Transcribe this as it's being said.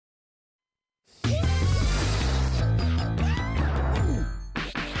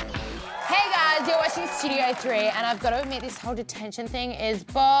Studio 3, and I've got to admit, this whole detention thing is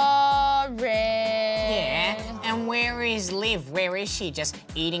boring. Yeah, and where is Liv? Where is she? Just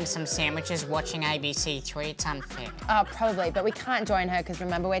eating some sandwiches, watching ABC3? It's unfair. Oh, probably, but we can't join her because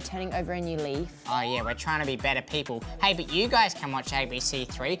remember, we're turning over a new leaf. Oh, yeah, we're trying to be better people. Hey, but you guys can watch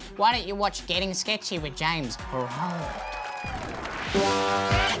ABC3. Why don't you watch Getting Sketchy with James?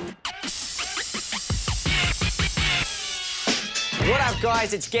 What up,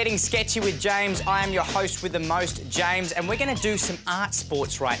 guys? It's Getting Sketchy with James. I am your host with the most, James, and we're going to do some art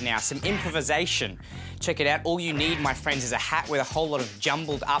sports right now, some improvisation. Check it out. All you need, my friends, is a hat with a whole lot of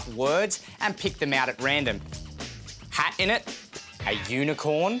jumbled up words and pick them out at random. Hat in it, a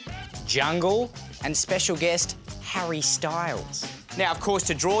unicorn, jungle, and special guest, Harry Styles. Now, of course,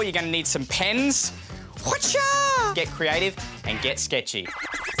 to draw, you're going to need some pens. Whatcha? Get creative and get sketchy.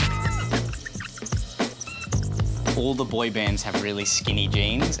 All the boy bands have really skinny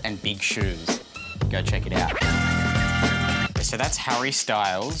jeans and big shoes. Go check it out. So that's Harry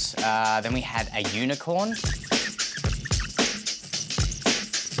Styles. Then we had a unicorn.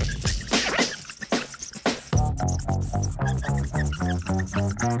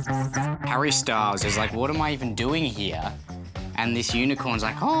 Harry Styles is like, what am I even doing here? And this unicorn's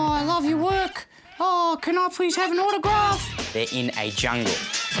like, oh, I love your work. Oh, can I please have an autograph? They're in a jungle.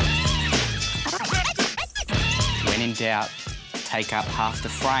 When in doubt, take up half the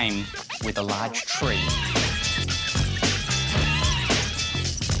frame with a large tree.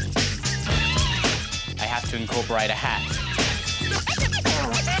 They have to incorporate a hat.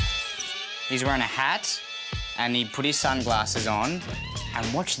 He's wearing a hat and he put his sunglasses on.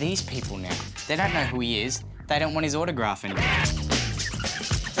 And watch these people now. They don't know who he is. They don't want his autograph anymore.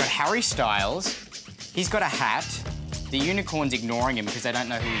 Got Harry Styles. He's got a hat. The unicorn's ignoring him because they don't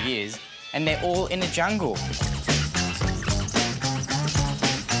know who he is. And they're all in a jungle.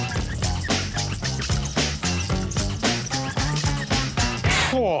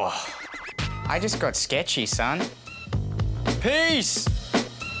 Whoa. I just got sketchy, son. Peace!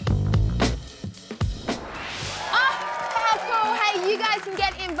 You guys can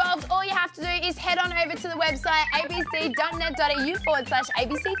get involved. All you have to do is head on over to the website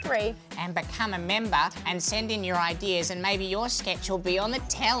abc.net.au/ABC3 and become a member and send in your ideas and maybe your sketch will be on the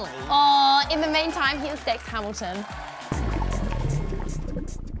telly. Oh, in the meantime, here's Dex Hamilton.